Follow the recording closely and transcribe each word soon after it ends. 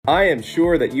I am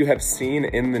sure that you have seen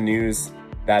in the news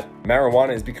that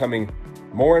marijuana is becoming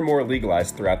more and more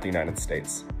legalized throughout the United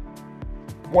States.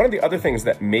 One of the other things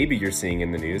that maybe you're seeing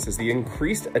in the news is the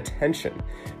increased attention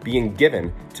being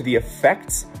given to the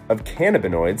effects of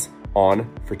cannabinoids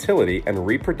on fertility and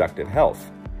reproductive health.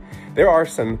 There are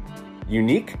some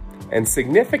unique and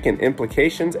significant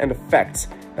implications and effects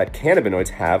that cannabinoids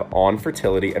have on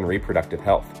fertility and reproductive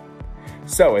health.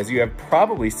 So, as you have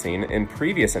probably seen in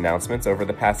previous announcements over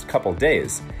the past couple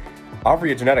days,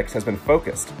 Avrio Genetics has been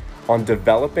focused on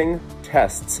developing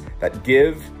tests that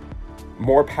give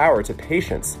more power to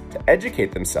patients to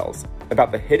educate themselves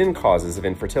about the hidden causes of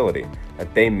infertility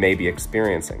that they may be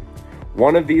experiencing.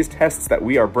 One of these tests that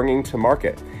we are bringing to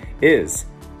market is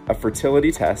a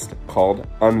fertility test called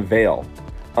Unveil.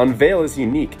 Unveil is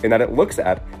unique in that it looks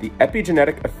at the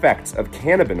epigenetic effects of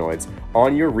cannabinoids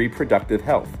on your reproductive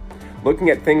health,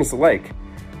 looking at things like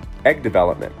egg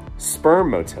development, sperm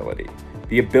motility,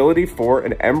 the ability for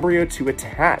an embryo to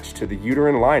attach to the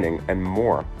uterine lining, and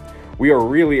more. We are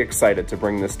really excited to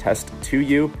bring this test to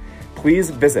you.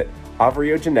 Please visit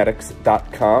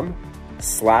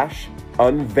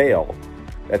avriogenetics.com/unveil.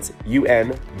 That's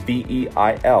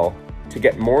UNVEIL to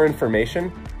get more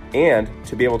information and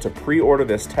to be able to pre-order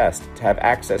this test to have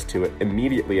access to it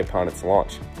immediately upon its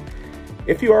launch.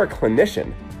 If you are a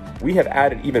clinician, we have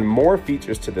added even more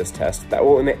features to this test that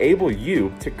will enable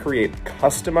you to create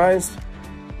customized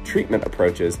treatment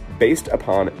approaches based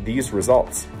upon these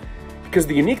results. Because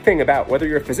the unique thing about whether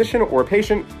you're a physician or a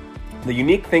patient, the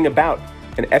unique thing about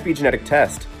an epigenetic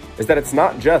test is that it's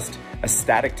not just a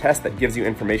static test that gives you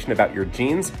information about your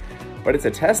genes, but it's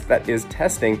a test that is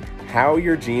testing how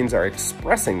your genes are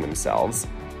expressing themselves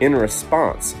in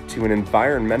response to an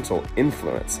environmental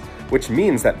influence, which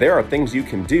means that there are things you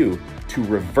can do to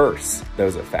reverse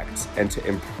those effects and to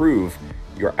improve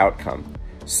your outcome.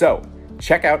 So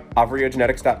check out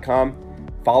avriogenetics.com.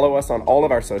 Follow us on all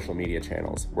of our social media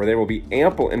channels where there will be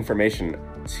ample information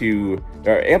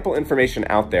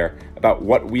out there about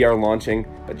what we are launching.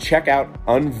 But check out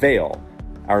Unveil,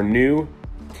 our new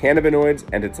cannabinoids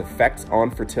and its effects on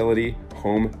fertility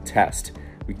home test.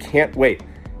 We can't wait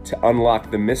to unlock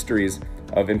the mysteries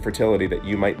of infertility that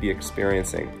you might be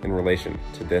experiencing in relation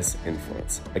to this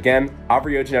influence. Again,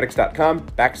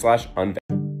 avriogenetics.com/unveil.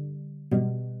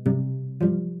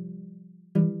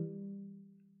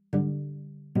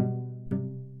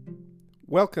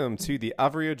 Welcome to the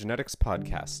Avrio Genetics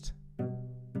Podcast.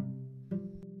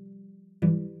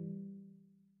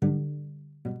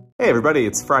 Hey everybody,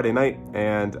 it's Friday night,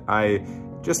 and I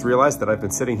just realized that I've been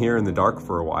sitting here in the dark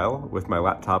for a while with my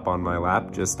laptop on my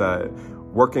lap, just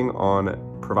working on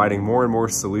providing more and more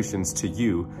solutions to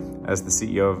you as the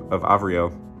CEO of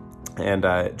Avrio, and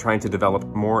trying to develop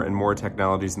more and more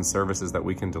technologies and services that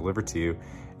we can deliver to you.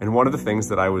 And one of the things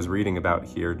that I was reading about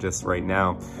here just right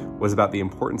now was about the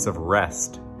importance of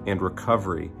rest and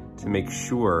recovery to make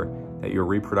sure that your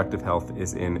reproductive health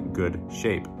is in good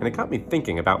shape. And it got me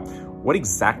thinking about what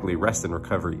exactly rest and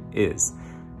recovery is.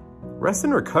 Rest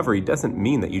and recovery doesn't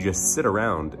mean that you just sit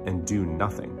around and do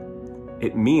nothing.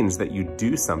 It means that you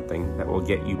do something that will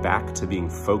get you back to being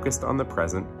focused on the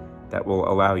present, that will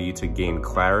allow you to gain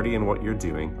clarity in what you're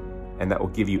doing, and that will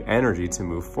give you energy to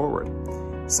move forward.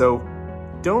 So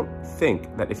don't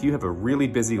think that if you have a really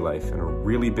busy life and a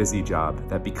really busy job,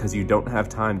 that because you don't have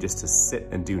time just to sit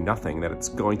and do nothing, that it's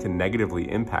going to negatively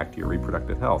impact your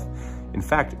reproductive health. In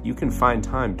fact, you can find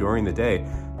time during the day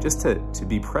just to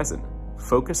be present.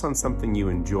 Focus on something you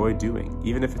enjoy doing,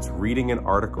 even if it's reading an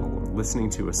article, listening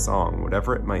to a song,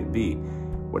 whatever it might be.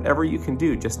 Whatever you can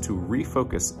do just to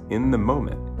refocus in the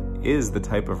moment is the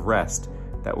type of rest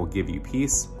that will give you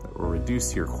peace, that will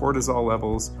reduce your cortisol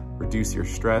levels, reduce your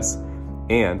stress,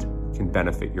 and can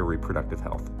benefit your reproductive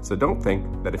health. So don't think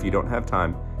that if you don't have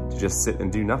time to just sit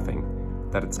and do nothing,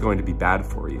 that it's going to be bad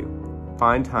for you.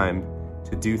 Find time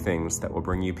to do things that will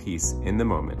bring you peace in the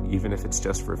moment, even if it's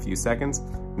just for a few seconds,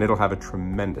 and it'll have a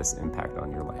tremendous impact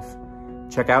on your life.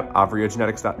 Check out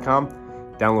avriogenetics.com,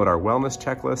 download our wellness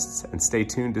checklists, and stay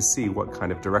tuned to see what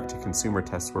kind of direct-to-consumer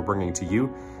tests we're bringing to you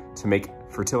to make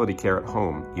fertility care at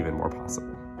home even more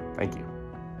possible. Thank you.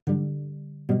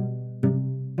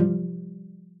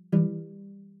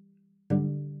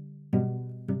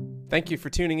 Thank you for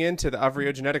tuning in to the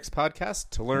Avrio Genetics Podcast.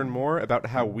 To learn more about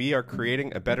how we are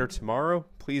creating a better tomorrow,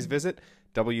 please visit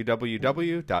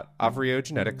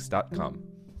www.avriogenetics.com.